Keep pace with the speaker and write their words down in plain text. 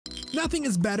Nothing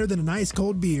is better than an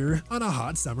ice-cold beer on a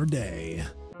hot summer day.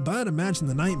 But imagine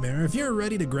the nightmare if you're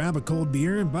ready to grab a cold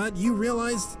beer, but you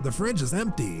realize the fridge is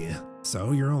empty.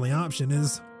 So your only option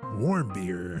is warm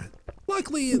beer.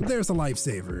 Luckily, there's a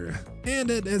lifesaver,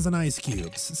 and it isn't ice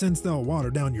cubes, since they'll water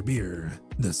down your beer.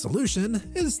 The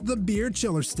solution is the beer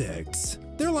chiller sticks.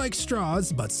 They're like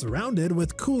straws, but surrounded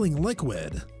with cooling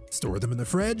liquid. Store them in the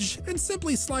fridge, and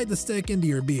simply slide the stick into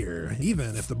your beer,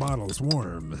 even if the bottle is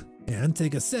warm. And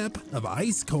take a sip of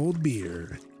ice-cold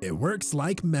beer. It works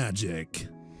like magic.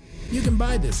 You can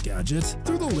buy this gadget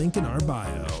through the link in our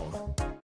bio.